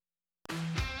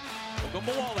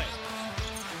Ogunbowale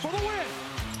for the win.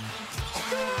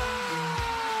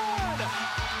 Good!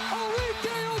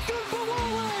 Enrique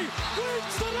Ogunbowale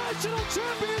wins the national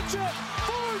championship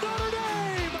for Notre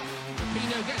Dame.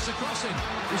 Pino gets the crossing.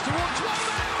 It's towards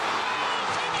Womack.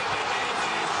 Can you believe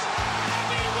this?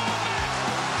 Abby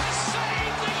Womack has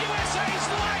saved the USA's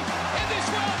life in this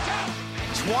World Cup.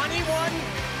 21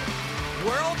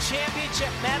 World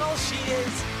Championship medals. She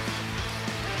is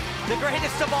the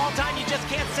greatest of all time. You just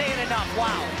can't say it enough.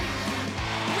 Wow.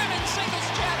 Women's singles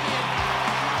champion,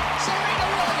 Serena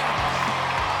Williams.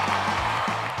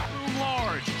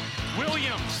 Large.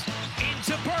 Williams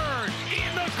into Bird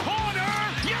in the corner.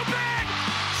 You bet!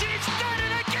 She's done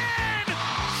it again!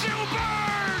 Sue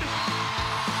Bird!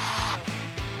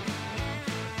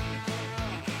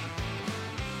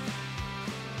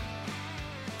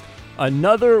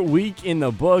 Another week in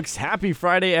the books. Happy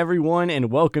Friday, everyone, and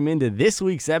welcome into this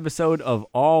week's episode of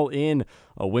All In,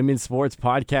 a women's sports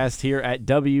podcast here at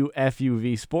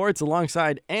WFUV Sports,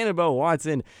 alongside Annabelle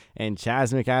Watson and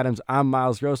Chaz McAdams. I'm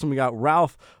Miles Grossman. We got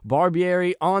Ralph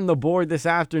Barbieri on the board this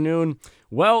afternoon.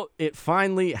 Well, it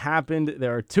finally happened.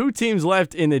 There are two teams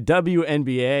left in the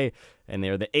WNBA, and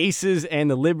they're the Aces and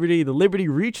the Liberty. The Liberty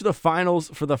reached the finals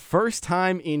for the first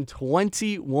time in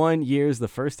 21 years, the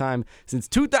first time since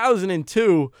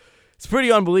 2002. It's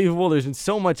pretty unbelievable. There's been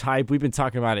so much hype. We've been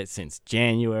talking about it since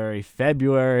January,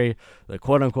 February, the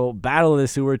quote-unquote battle of the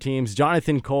sewer teams.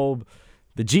 Jonathan Kolb,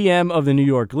 the GM of the New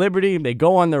York Liberty, they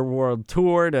go on their world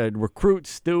tour to recruit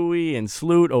Stewie and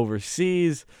Sloot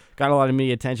overseas. Got a lot of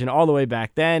media attention all the way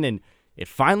back then, and it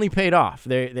finally paid off.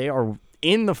 They are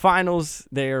in the finals.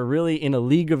 They are really in a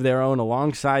league of their own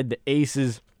alongside the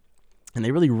Aces. And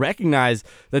they really recognize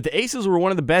that the Aces were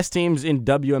one of the best teams in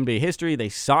WNBA history. They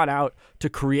sought out to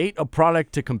create a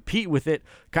product to compete with it,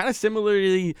 kind of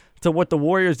similarly to what the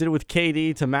Warriors did with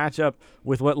KD to match up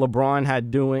with what LeBron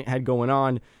had going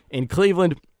on in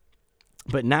Cleveland.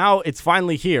 But now it's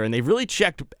finally here, and they've really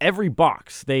checked every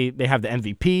box. They have the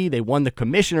MVP. They won the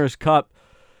Commissioner's Cup.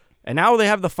 And now they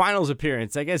have the finals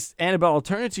appearance. I guess, Annabelle, I'll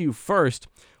turn it to you first.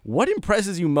 What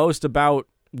impresses you most about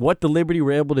what the Liberty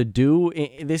were able to do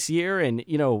this year? And,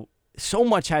 you know, so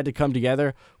much had to come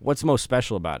together. What's most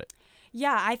special about it?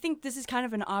 Yeah, I think this is kind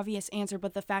of an obvious answer,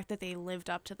 but the fact that they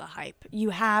lived up to the hype. You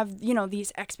have,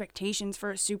 these expectations for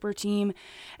a super team.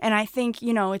 And I think,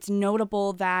 it's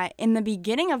notable that in the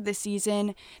beginning of the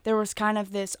season, there was kind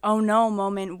of this oh no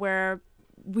moment where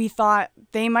we thought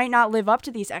they might not live up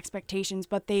to these expectations,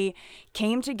 but they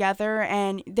came together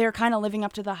and they're kind of living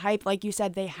up to the hype. Like you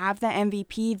said, they have the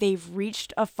MVP, they've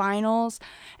reached a finals,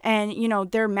 and,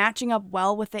 they're matching up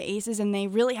well with the Aces, and they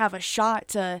really have a shot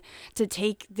to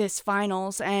take this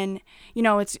finals. And,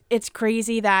 it's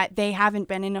crazy that they haven't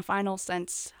been in a final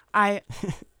since I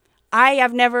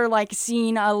have never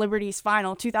seen a Liberty's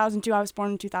final. 2002, I was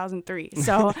born in 2003.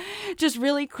 So just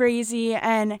really crazy.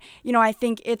 And, I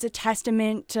think it's a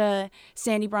testament to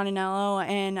Sandy Brunanello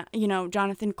and,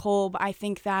 Jonathan Kolb. I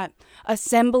think that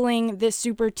assembling this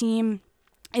super team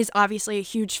is obviously a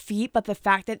huge feat, but the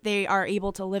fact that they are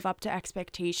able to live up to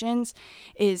expectations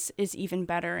is even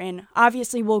better. And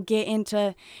obviously we'll get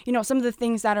into, some of the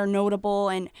things that are notable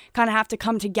and kind of have to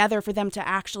come together for them to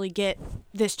actually get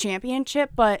this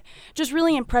championship, but just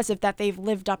really impressive that they've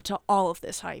lived up to all of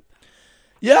this hype.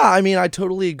 Yeah, I mean, I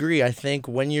totally agree. I think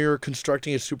when you're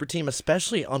constructing a super team,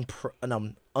 especially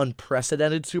an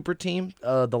unprecedented super team,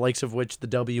 the likes of which the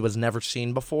W has never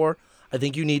seen before, I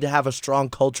think you need to have a strong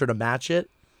culture to match it.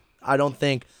 I don't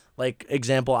think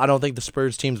the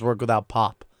Spurs teams work without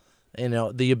pop.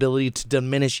 The ability to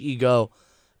diminish ego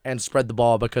and spread the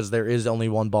ball because there is only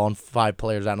one ball and 5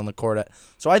 players out on the court.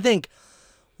 So I think,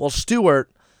 Stewart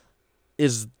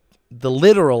is the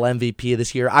literal MVP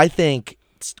this year. I think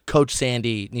Coach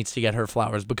Sandy needs to get her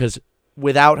flowers because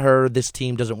without her, this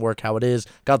team doesn't work how it is.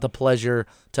 Got the pleasure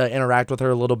to interact with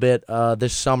her a little bit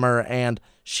this summer, and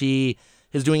she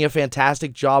is doing a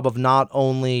fantastic job of not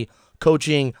only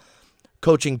coaching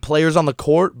players on the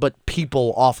court, but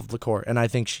people off of the court. And I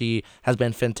think she has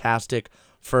been fantastic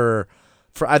for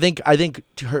I think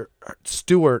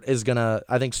Stewie is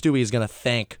gonna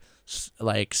thank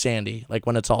Sandy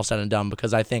when it's all said and done,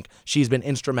 because I think she's been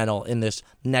instrumental in this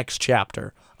next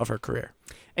chapter of her career.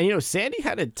 And Sandy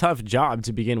had a tough job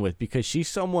to begin with because she's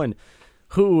someone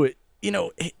who,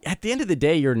 at the end of the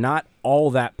day, you're not all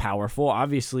that powerful.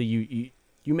 Obviously, you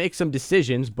make some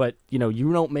decisions, but, you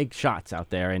don't make shots out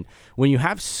there. And when you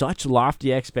have such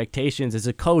lofty expectations as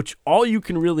a coach, all you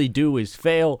can really do is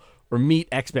fail or meet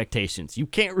expectations. You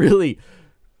can't really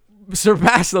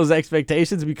surpass those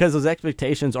expectations because those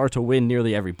expectations are to win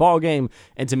nearly every ball game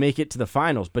and to make it to the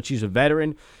finals. But she's a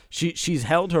veteran. She's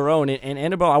held her own. And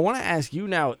Annabelle, I want to ask you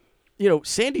now,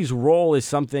 Sandy's role is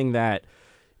something that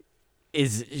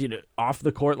is off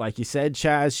the court, like you said,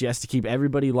 Chaz. She has to keep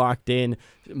everybody locked in.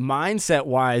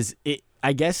 Mindset-wise,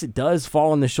 I guess it does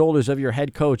fall on the shoulders of your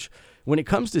head coach. When it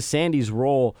comes to Sandy's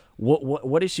role,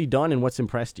 what has she done and what's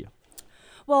impressed you?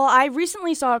 Well, I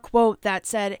recently saw a quote that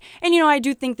said, and I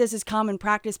do think this is common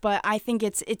practice, but I think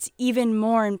it's even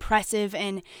more impressive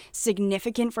and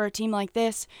significant for a team like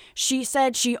this. She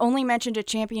said she only mentioned a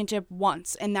championship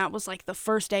once, and that was like the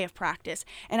first day of practice.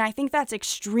 And I think that's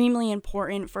extremely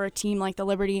important for a team like the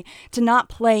Liberty to not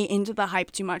play into the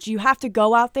hype too much. You have to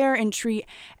go out there and treat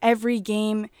every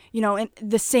game, in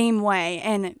the same way,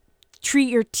 and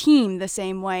treat your team the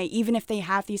same way, even if they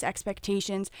have these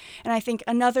expectations. And I think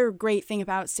another great thing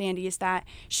about Sandy is that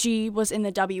she was in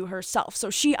the W herself.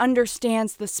 So she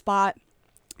understands the spot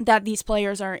that these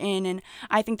players are in. And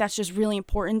I think that's just really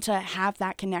important to have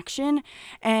that connection.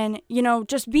 And,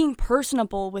 just being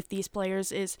personable with these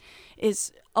players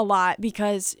is a lot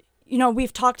because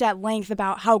we've talked at length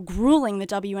about how grueling the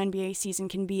WNBA season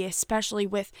can be, especially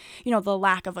with, the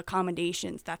lack of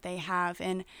accommodations that they have.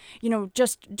 And,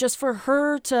 just for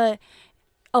her to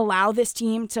allow this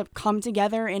team to come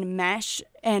together and mesh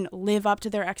and live up to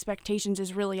their expectations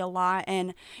is really a lot.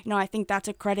 And, I think that's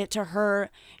a credit to her,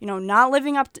 not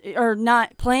living up to, or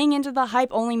not playing into the hype,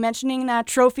 only mentioning that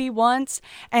trophy once,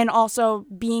 and also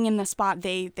being in the spot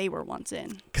they were once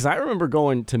in. Because I remember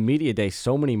going to Media Day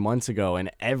so many months ago,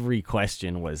 and every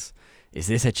question was, is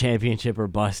this a championship or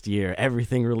bust year?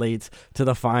 Everything relates to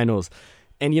the finals.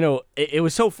 And, it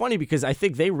was so funny because I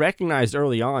think they recognized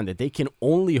early on that they can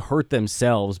only hurt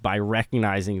themselves by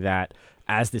recognizing that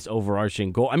as this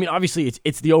overarching goal. I mean, obviously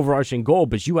it's the overarching goal,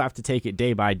 but you have to take it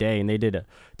day by day. And they did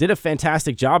a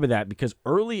fantastic job of that because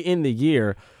early in the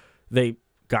year, they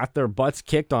got their butts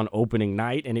kicked on opening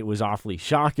night, and it was awfully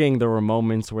shocking. There were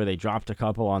moments where they dropped a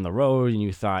couple on the road, and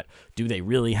you thought, do they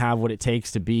really have what it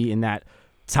takes to be in that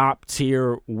top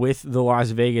tier with the Las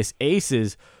Vegas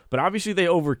Aces? But obviously they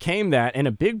overcame that, and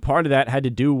a big part of that had to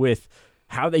do with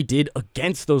how they did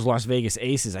against those Las Vegas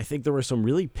Aces. I think there were some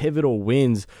really pivotal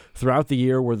wins throughout the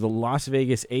year where the Las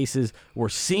Vegas Aces were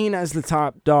seen as the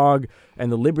top dog, and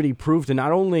the Liberty proved to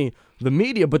not only the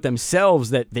media but themselves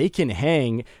that they can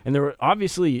hang. And there were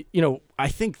obviously, I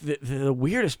think the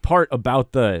weirdest part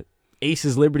about the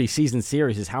Aces Liberty season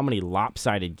series is how many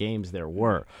lopsided games there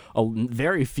were.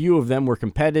 Very few of them were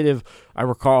competitive. I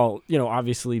recall,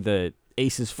 obviously the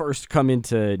Aces first come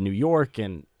into New York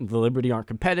and the Liberty aren't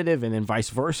competitive, and then vice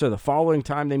versa the following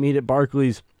time they meet at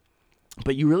Barclays.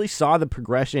 But you really saw the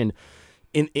progression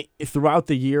throughout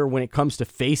the year when it comes to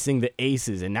facing the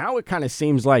Aces, and now it kind of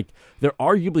seems like they're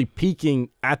arguably peaking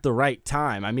at the right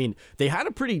time. I mean, they had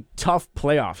a pretty tough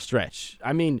playoff stretch.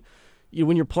 I mean,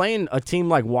 when you're playing a team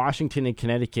like Washington and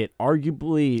Connecticut,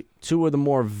 arguably two of the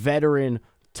more veteran,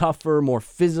 tougher, more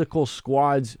physical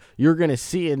squads you're going to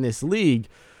see in this league.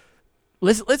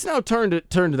 Let's now turn to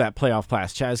that playoff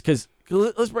class, Chaz, because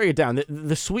let's break it down.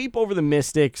 The sweep over the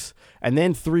Mystics and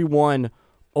then 3-1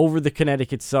 over the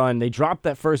Connecticut Sun. They dropped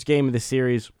that first game of the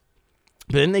series,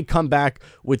 but then they come back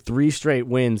with 3 straight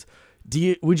wins.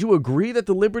 Would you agree that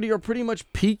the Liberty are pretty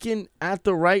much peaking at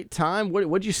the right time?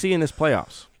 What did you see in this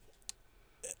playoffs?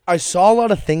 I saw a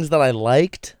lot of things that I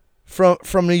liked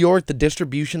from New York. The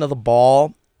distribution of the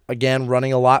ball. Again,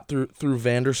 running a lot through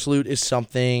Vandersloot is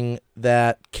something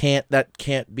that can't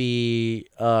be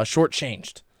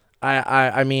shortchanged.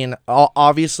 I mean,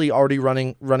 obviously already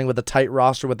running with a tight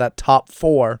roster with that top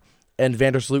 4, and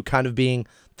Vandersloot kind of being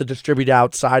the distributor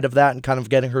outside of that and kind of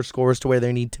getting her scores to where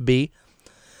they need to be.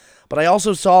 But I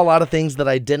also saw a lot of things that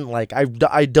I didn't like. I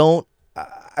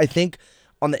think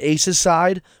on the Aces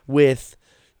side with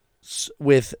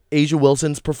Asia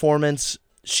Wilson's performance,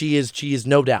 she is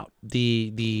no doubt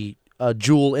the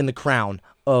jewel in the crown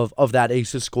of that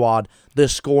Aces squad. The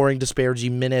scoring disparity,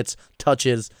 minutes,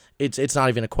 touches, it's not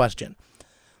even a question.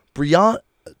 Breanne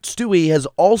Stewie has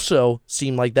also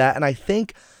seemed like that, and I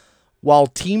think while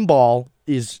team ball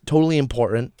is totally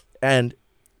important and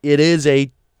it is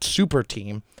a super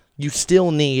team, you still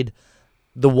need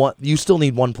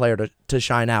one player to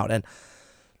shine out. And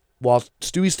while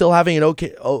Stewie's still having an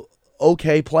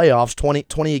okay playoffs,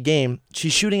 20 a game,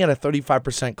 she's shooting at a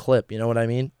 35% clip, you know what I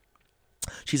mean?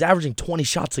 She's averaging 20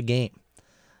 shots a game.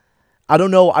 I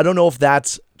don't know if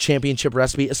that's championship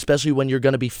recipe, especially when you're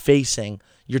going to be facing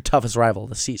your toughest rival of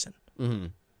the season. Mm-hmm.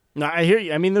 No, I hear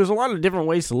you. I mean, there's a lot of different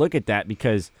ways to look at that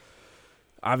because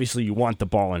obviously you want the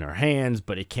ball in her hands,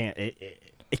 but it can't.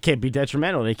 it can't be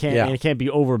detrimental. It can't be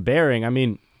overbearing. I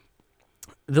mean,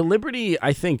 the Liberty,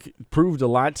 I think, proved a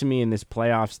lot to me in this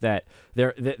playoffs that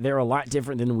they're a lot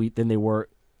different than they were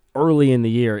early in the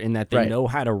year, in that they know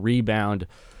how to rebound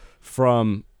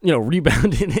from,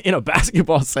 rebound in a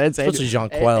basketball sense,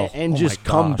 and just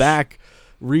come back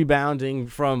rebounding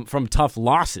from tough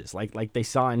losses like they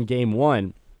saw in game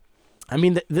one. I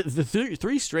mean, the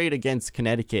three straight against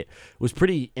Connecticut was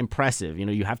pretty impressive.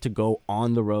 You have to go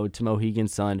on the road to Mohegan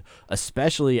Sun,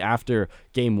 especially after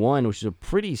game one, which is a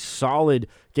pretty solid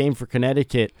game for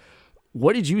Connecticut.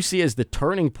 What did you see as the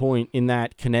turning point in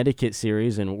that Connecticut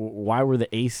series, and why were the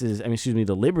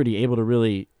the Liberty able to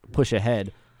really push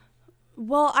ahead?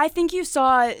 Well, I think you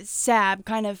saw Sab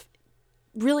kind of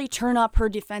really turn up her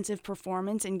defensive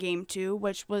performance in game two,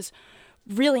 which was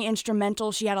really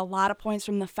instrumental. She had a lot of points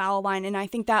from the foul line, and I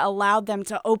think that allowed them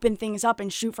to open things up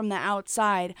and shoot from the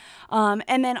outside.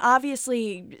 And then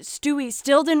obviously Stewie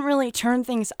still didn't really turn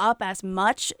things up as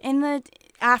much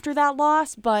after that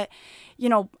loss, but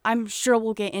I'm sure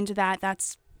we'll get into that.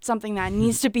 That's something that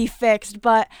needs to be fixed.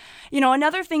 But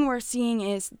another thing we're seeing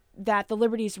is that the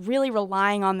Liberty's really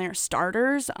relying on their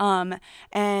starters. And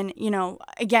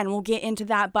again, we'll get into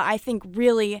that, but I think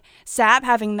really Sab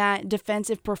having that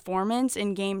defensive performance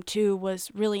in game two was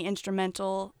really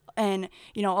instrumental, and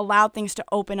allowed things to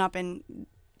open up and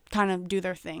kind of do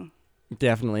their thing.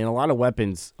 Definitely, and a lot of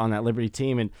weapons on that Liberty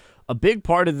team, and a big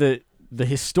part of the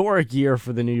historic year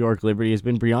for the New York Liberty has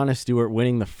been Breanna Stewart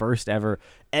winning the first ever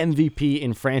MVP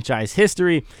in franchise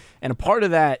history. And a part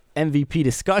of that MVP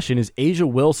discussion is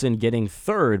A'ja Wilson getting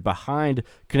third behind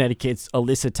Connecticut's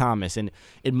Alyssa Thomas. And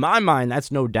in my mind,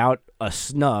 that's no doubt a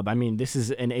snub. I mean, this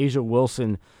is an A'ja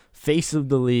Wilson, face of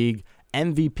the league,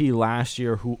 MVP last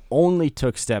year, who only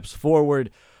took steps forward.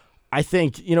 I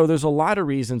think, there's a lot of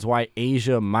reasons why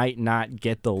A'ja might not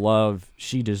get the love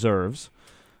she deserves,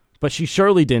 but she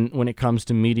surely didn't when it comes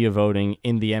to media voting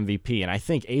in the MVP. And I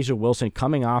think A'ja Wilson,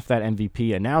 coming off that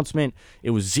MVP announcement, it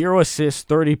was 0 assists,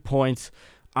 30 points.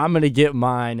 I'm going to get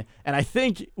mine. And I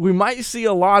think we might see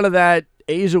a lot of that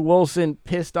A'ja Wilson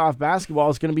pissed off basketball.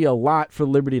 Is going to be a lot for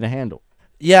Liberty to handle.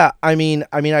 Yeah, I mean,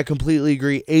 I completely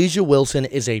agree. A'ja Wilson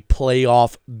is a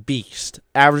playoff beast,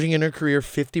 averaging in her career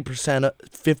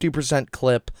 50%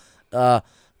 clip.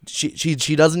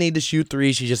 She doesn't need to shoot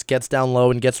threes. She just gets down low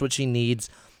and gets what she needs.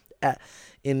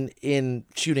 In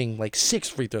shooting like 6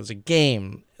 free throws a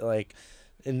game,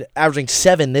 and averaging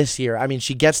 7 this year. I mean,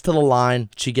 she gets to the line,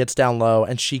 she gets down low,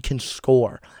 and she can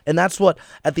score. And that's what,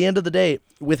 at the end of the day,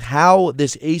 with how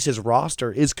this Aces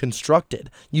roster is constructed,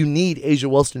 you need A'ja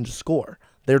Wilson to score.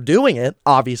 They're doing it,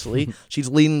 obviously. She's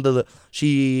leading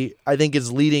I think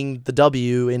is leading the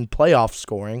W in playoff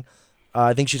scoring.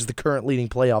 I think she's the current leading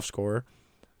playoff scorer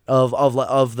of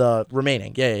the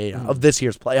remaining, of this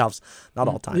year's playoffs, not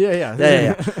all time.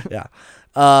 Yeah.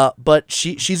 But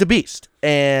she's a beast,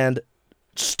 and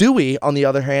Stewie, on the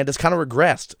other hand, has kind of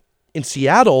regressed. In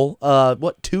Seattle,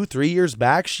 2-3 years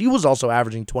back, she was also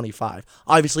averaging 25.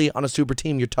 Obviously, on a super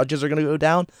team, your touches are going to go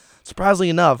down. Surprisingly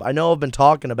enough, I know I've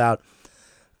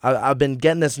been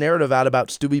getting this narrative out about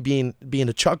Stewie being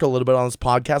a chuck a little bit on this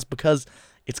podcast, because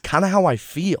it's kind of how I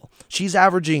feel. She's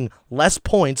averaging less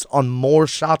points on more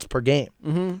shots per game.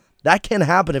 Mm-hmm. That can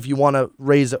happen if you want to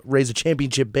raise a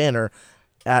championship banner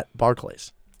at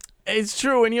Barclays. It's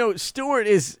true, and Stewart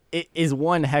is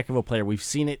one heck of a player. We've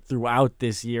seen it throughout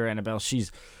this year, Annabelle.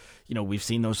 She's, we've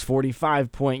seen those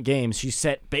 45-point games. She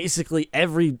set basically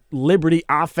every Liberty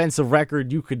offensive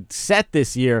record you could set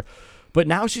this year. But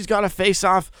now she's got to face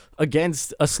off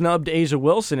against a snubbed A'ja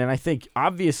Wilson, and I think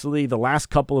obviously the last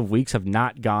couple of weeks have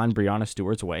not gone Breanna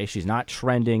Stewart's way. She's not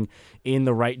trending in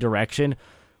the right direction.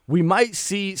 We might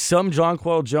see some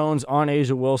Jonquel Jones on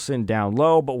A'ja Wilson down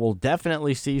low, but we'll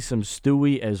definitely see some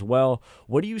Stewie as well.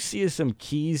 What do you see as some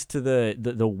keys to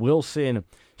the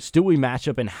Wilson-Stewie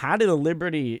matchup, and how did the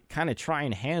Liberty kind of try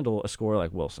and handle a scorer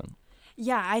like Wilson?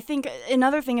 Yeah, I think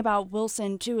another thing about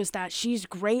Wilson, too, is that she's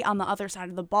great on the other side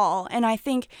of the ball. And I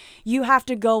think you have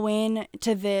to go in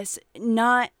to this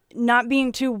not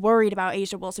being too worried about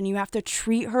A'ja Wilson. You have to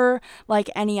treat her like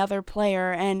any other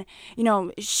player. And,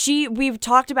 we've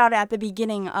talked about it at the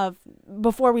beginning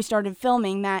before we started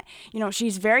filming, that,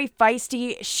 she's very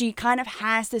feisty. She kind of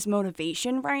has this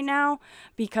motivation right now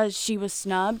because she was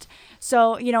snubbed.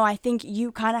 So, I think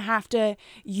you kind of have to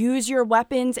use your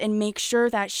weapons and make sure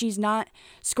that she's not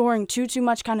scoring too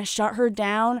much, kind of shut her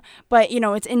down. But,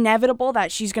 it's inevitable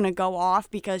that she's going to go off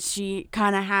because she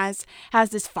kind of has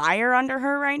this fire under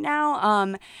her right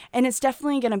now. And it's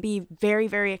definitely going to be very,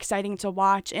 very exciting to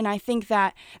watch. And I think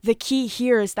that the key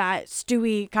here is that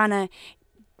Stewie kind of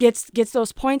gets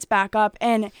those points back up.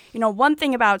 And, one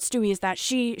thing about Stewie is that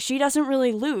she doesn't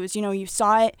really lose. You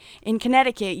saw it in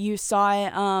Connecticut. You saw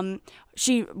it,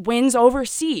 she wins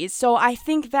overseas. So I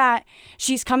think that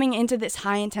she's coming into this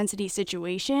high-intensity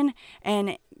situation,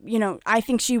 and, I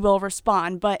think she will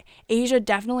respond. But Asia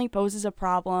definitely poses a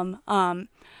problem,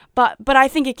 but I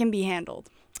think it can be handled.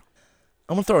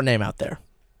 I'm going to throw a name out there.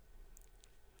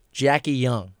 Jackie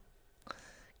Young.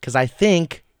 Because I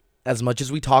think, as much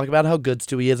as we talk about how good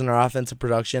Stewie is in our offensive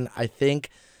production, I think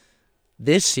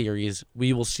this series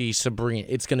we will see Sabrina.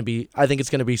 I think it's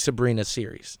going to be Sabrina's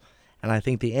series. And I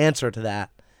think the answer to that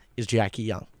is Jackie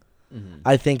Young. Mm-hmm.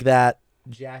 I think that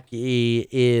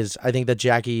Jackie's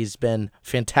been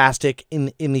fantastic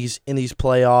in these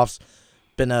playoffs.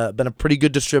 Been a pretty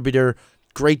good distributor,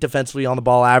 great defensively on the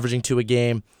ball, averaging 2 a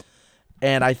game.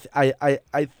 And I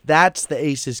that's the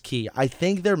Aces' key. I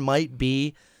think there might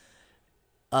be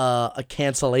a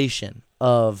cancellation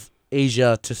of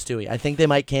Asia to Stewie. I think they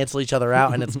might cancel each other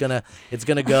out, and it's gonna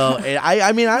go.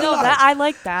 I mean, I don't know. I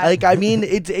like that. Like, I mean,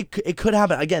 it could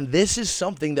happen. Again, this is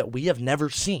something that we have never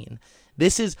seen.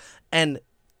 This is, and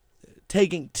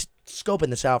scoping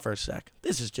this out for a sec,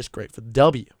 this is just great for the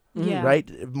W. Yeah. Right?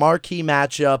 Marquee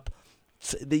matchup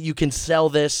that you can sell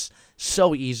this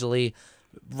so easily.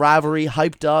 Rivalry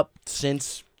hyped up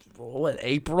since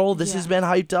April. This has been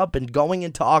hyped up, and going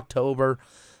into October,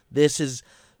 this is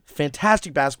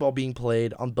fantastic basketball being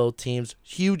played on both teams.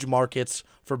 Huge markets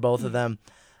for both of them.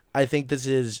 I think this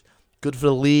is good for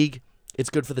the league. It's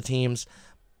good for the teams.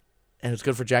 And it's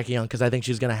good for Jackie Young because I think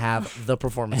she's going to have the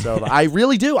performance of. I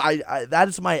really do. I that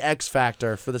is my X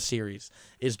factor for the series,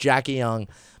 is Jackie Young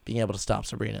being able to stop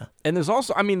Sabrina. And there's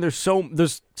also, I mean, there's so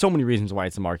many reasons why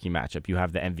it's a marquee matchup. You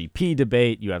have the MVP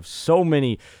debate. You have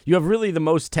you have really the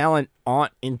most talent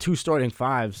in 2 starting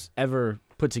fives ever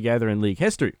put together in league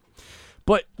history.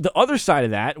 But the other side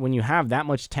of that, when you have that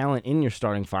much talent in your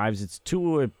starting fives, it's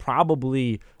 2 of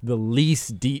probably the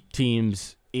least deep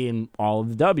teams in all of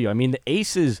the W. I mean, the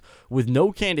Aces with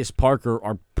no Candace Parker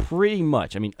are pretty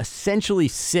much, essentially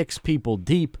 6 people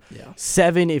deep,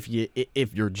 7 if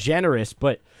you're generous.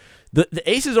 But the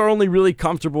Aces are only really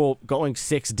comfortable going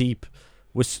 6 deep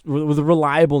with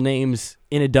reliable names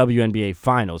in a WNBA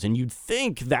Finals, and you'd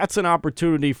think that's an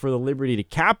opportunity for the Liberty to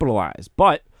capitalize.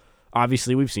 But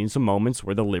obviously, we've seen some moments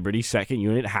where the Liberty second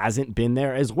unit hasn't been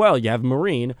there as well. You have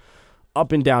Marine,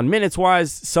 up and down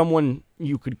minutes-wise, someone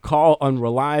you could call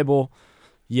unreliable.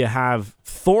 You have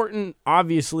Thornton,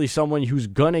 obviously someone who's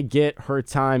going to get her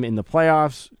time in the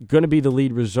playoffs, going to be the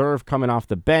lead reserve coming off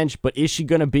the bench, but is she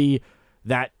going to be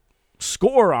that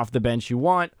scorer off the bench you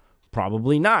want?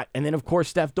 Probably not. And then, of course,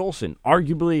 Steph Dolson,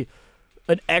 arguably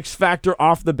an X factor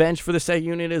off the bench for the second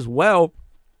unit as well.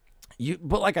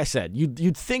 But like I said,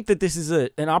 you'd think that this is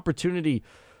an opportunity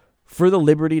for the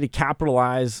Liberty to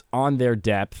capitalize on their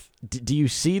depth. Do you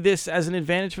see this as an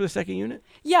advantage for the second unit?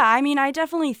 Yeah, I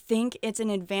definitely think it's an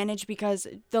advantage because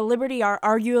the Liberty are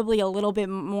arguably a little bit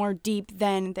more deep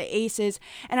than the Aces.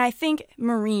 And I think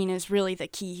Marine is really the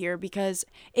key here because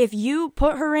if you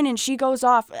put her in and she goes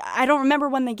off, I don't remember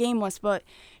when the game was, but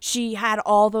she had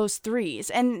all those threes.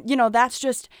 And, that's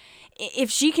just, if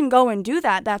she can go and do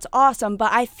that, that's awesome.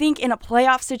 But I think in a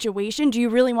playoff situation, do you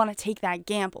really want to take that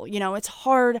gamble? It's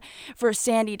hard for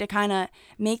Sandy to kind of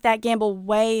make that gamble,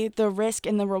 weigh the risk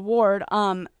and the reward.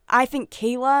 I think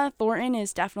Kayla Thornton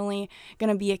is definitely going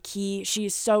to be a key.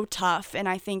 She's so tough, and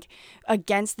I think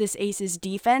against this Aces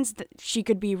defense, she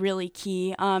could be really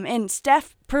key. And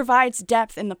Steph provides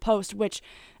depth in the post, which,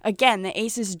 again, the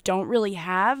Aces don't really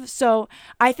have. So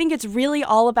I think it's really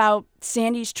all about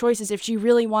Sandy's choices if she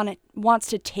really wants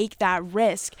to take that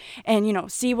risk and,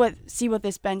 see what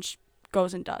this bench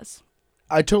goes and does.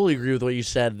 I totally agree with what you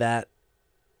said, that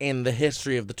in the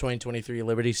history of the 2023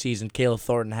 Liberty season, Kayla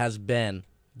Thornton has been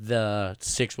the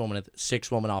sixth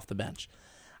woman off the bench.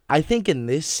 I think in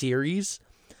this series,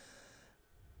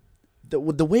 the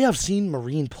way I've seen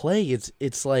Marine play,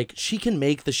 it's like she can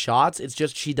make the shots. It's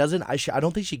just she doesn't. I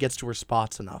don't think she gets to her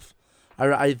spots enough.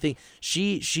 I think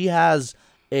she has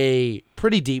a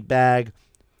pretty deep bag,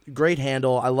 great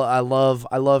handle. I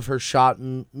love her shot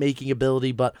making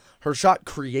ability, but her shot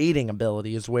creating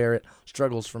ability is where it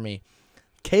struggles for me.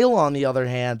 Kayla, on the other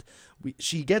hand,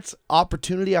 she gets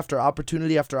opportunity after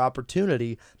opportunity after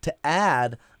opportunity to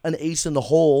add an ace in the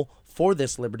hole for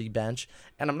this Liberty bench.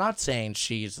 And I'm not saying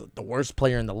she's the worst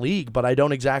player in the league, but I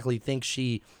don't exactly think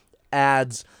she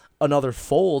adds another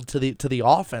fold to the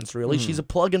offense, really. She's a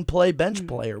plug-and-play bench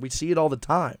player. We see it all the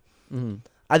time.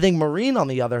 I think Marine, on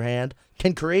the other hand,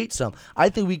 can create some. I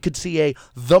think we could see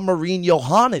the Marine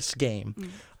Johannes game.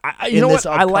 You know what?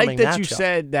 I like that you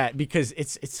said that because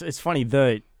it's funny.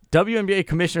 WNBA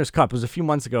Commissioner's Cup. It was a few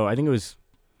months ago. I think it was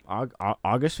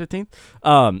August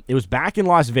 15th. It was back in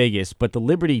Las Vegas, but the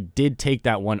Liberty did take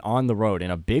that one on the road,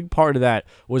 and a big part of that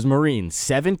was Marine,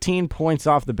 17 points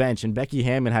off the bench, and Becky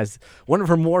Hammon has one of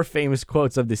her more famous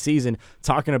quotes of the season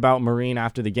talking about Marine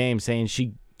after the game, saying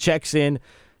she checks in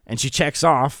and she checks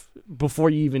off before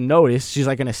you even notice. She's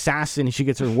like an assassin, and she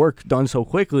gets her work done so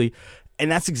quickly,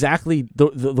 and that's exactly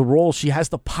the role she has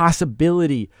the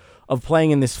possibility of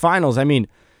playing in this finals. I mean,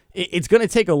 it's going to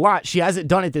take a lot. She hasn't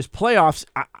done it this playoffs.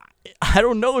 I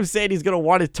don't know if Sandy's going to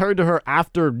want to turn to her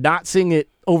after not seeing it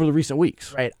over the recent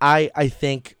weeks. Right. I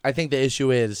think the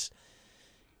issue is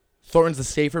Thornton's the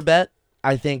safer bet.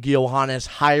 I think Johannes,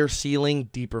 higher ceiling,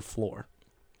 deeper floor.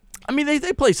 I mean,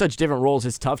 they play such different roles.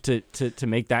 It's tough to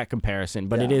make that comparison.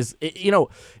 But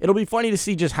it'll be funny to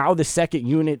see just how the second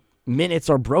unit minutes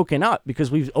are broken up,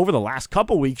 because over the last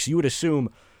couple weeks, you would assume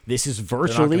this is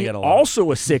virtually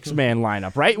also a six-man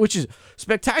lineup, right? Which is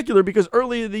spectacular, because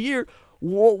earlier in the year,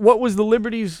 what was the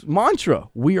Liberty's mantra?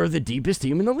 We are the deepest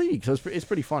team in the league. So it's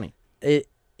pretty funny. I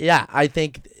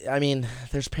mean,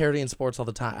 there's parity in sports all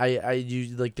the time.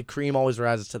 The cream always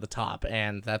rises to the top,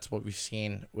 and that's what we've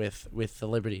seen with the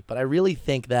Liberty. But I really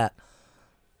think that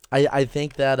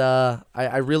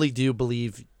I really do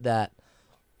believe that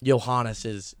Johannes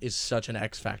is such an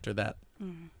X factor that.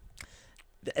 Mm.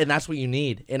 And that's what you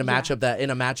need in a matchup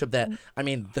that I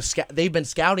mean, they've been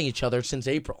scouting each other since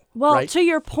April. Well, right? To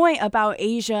your point about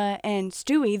Asia and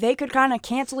Stewie, they could kind of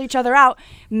cancel each other out,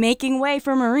 making way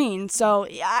for Marine. So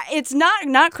it's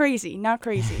not crazy, not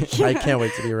crazy. I can't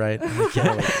wait to be right.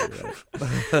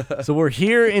 So we're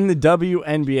here in the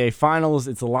WNBA Finals.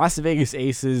 It's the Las Vegas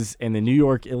Aces and the New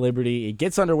York Liberty. It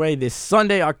gets underway this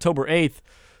Sunday, October 8th.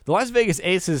 The Las Vegas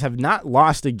Aces have not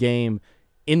lost a game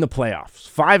in the playoffs.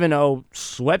 5-0,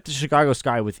 swept the Chicago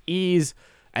Sky with ease,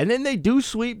 and then they do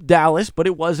sweep Dallas, but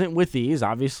it wasn't with ease.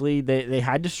 Obviously, they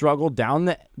had to struggle down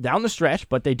the stretch,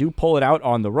 but they do pull it out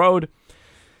on the road.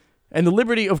 And the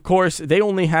Liberty, of course, they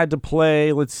only had to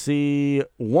play,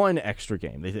 one extra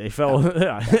game. They fell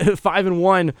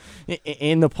 5-1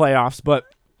 in the playoffs, but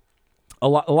a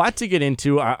lot to get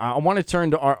into. I want to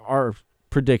turn to our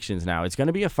predictions now. It's going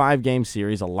to be a 5-game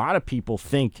series. A lot of people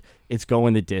think it's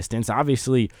going the distance.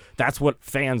 Obviously, that's what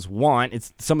fans want.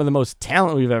 It's some of the most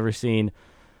talent we've ever seen.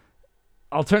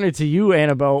 I'll turn it to you,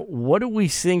 Annabelle. What are we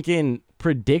thinking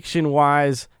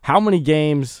prediction-wise? How many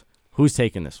games? Who's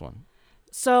taking this one?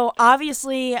 So,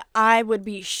 obviously, I would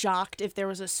be shocked if there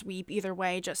was a sweep either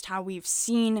way, just how we've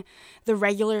seen the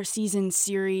regular season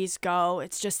series go.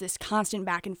 It's just this constant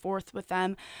back and forth with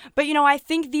them. But, I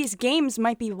think these games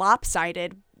might be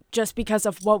lopsided just because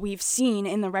of what we've seen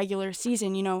in the regular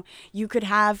season. You could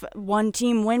have one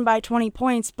team win by 20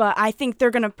 points, but I think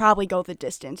they're going to probably go the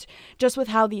distance, just with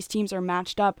how these teams are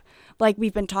matched up, like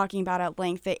we've been talking about at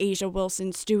length, the Asia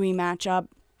Wilson-Stewie matchup.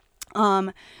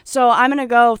 So I'm going to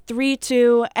go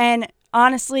 3-2, and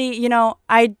honestly,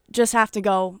 I just have to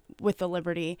go with the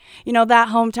Liberty. That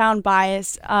hometown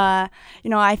bias, I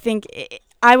think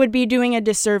I would be doing a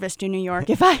disservice to New York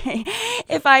if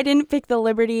I didn't pick the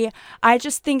Liberty. I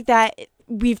just think that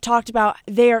we've talked about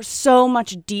they are so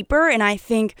much deeper, and I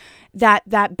think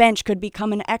that bench could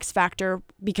become an X factor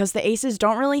because the Aces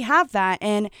don't really have that,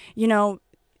 and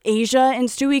Asia and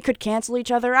Stewie could cancel each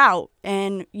other out,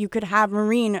 and you could have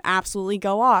Marine absolutely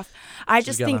go off. I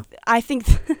think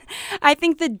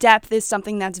the depth is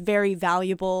something that's very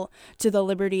valuable to the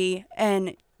Liberty,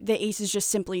 and the Aces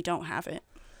just simply don't have it.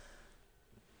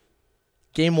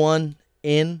 Game 1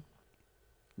 in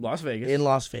Las Vegas. In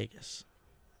Las Vegas.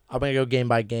 I'm going to go game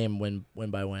by game, win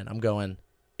by win. I'm going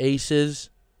Aces,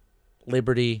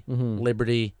 Liberty,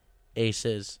 Liberty,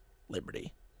 Aces,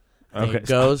 Liberty. I think it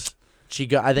goes.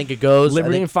 I think it goes.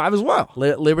 Liberty in 5 as well.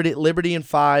 Liberty in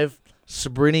 5.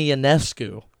 Sabrina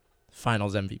Ionescu,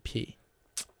 Finals MVP.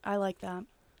 I like that.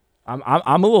 I'm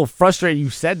a little frustrated you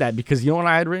said that, because you know what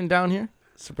I had written down here?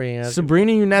 Sabrina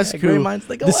Ionescu.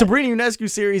 Yeah, the Sabrina Ionescu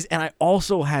series, and I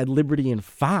also had Liberty in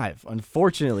 5,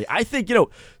 unfortunately. I think,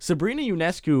 Sabrina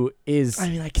Ionescu is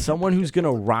someone who's going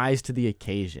to rise to the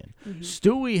occasion. Mm-hmm.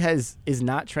 Stewie is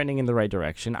not trending in the right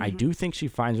direction. Mm-hmm. I do think she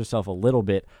finds herself a little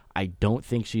bit. I don't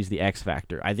think she's the X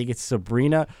factor. I think it's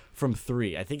Sabrina from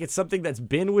 3. I think it's something that's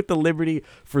been with the Liberty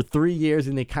for 3 years,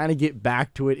 and they kind of get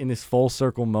back to it in this full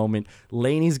circle moment.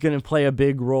 Laney's going to play a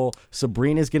big role.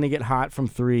 Sabrina's going to get hot from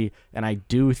 3, and I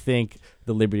do think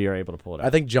the Liberty are able to pull it out. I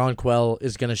think Jonquel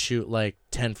is going to shoot like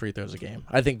 10 free throws a game.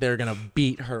 I think they're going to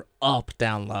beat her up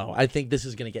down low. I think this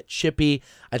is going to get chippy.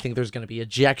 I think there's going to be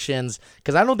ejections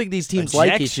because I don't think these teams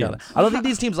like each other. I don't think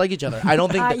these teams like each other. I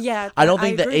don't think I don't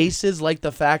think the Aces like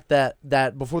the fact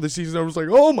that before the season I was like,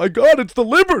 "Oh my god, it's the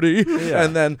Liberty." Yeah.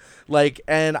 And then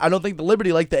and I don't think the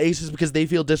Liberty like the Aces because they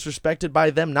feel disrespected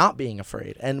by them not being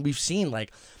afraid. And we've seen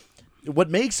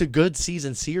what makes a good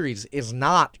season series is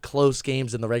not close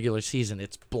games in the regular season.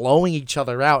 It's blowing each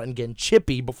other out and getting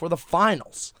chippy before the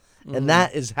finals. Mm-hmm. And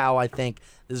that is how I think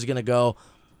this is going to go.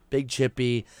 Big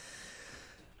chippy.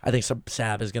 I think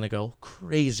Sab is going to go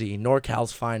crazy.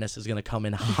 NorCal's finest is going to come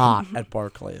in hot at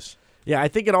Barclays. Yeah, I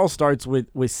think it all starts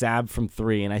with Sab from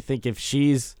 3. And I think if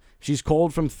she's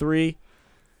cold from 3,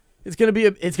 It's gonna be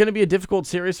a difficult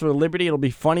series for the Liberty. It'll be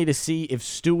funny to see if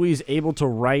Stewie's able to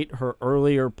right her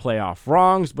earlier playoff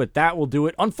wrongs, but that will do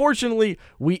it. Unfortunately,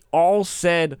 we all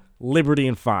said Liberty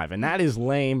in 5, and that is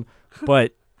lame.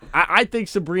 But I think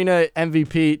Sabrina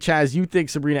MVP. Chaz, you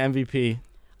think Sabrina MVP?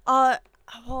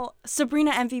 Well,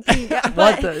 Sabrina MVP. Yeah,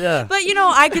 but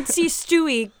I could see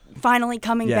Stewie finally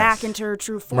coming back into her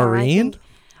true form. Marine.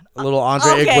 A little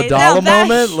Andre Iguodala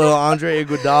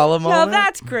moment. No,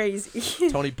 that's crazy.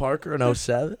 Tony Parker in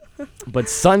 07. But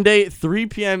Sunday, 3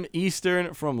 p.m.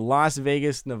 Eastern from Las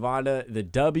Vegas, Nevada, the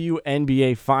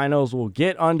WNBA Finals will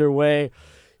get underway.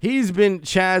 He's been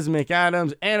Chaz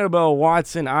McAdams, Annabelle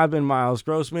Watson. I've been Miles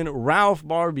Grossman, Ralph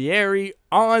Barbieri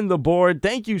on the board.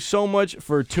 Thank you so much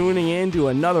for tuning in to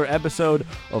another episode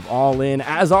of All In.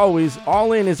 As always,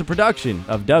 All In is a production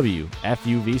of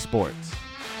WFUV Sports.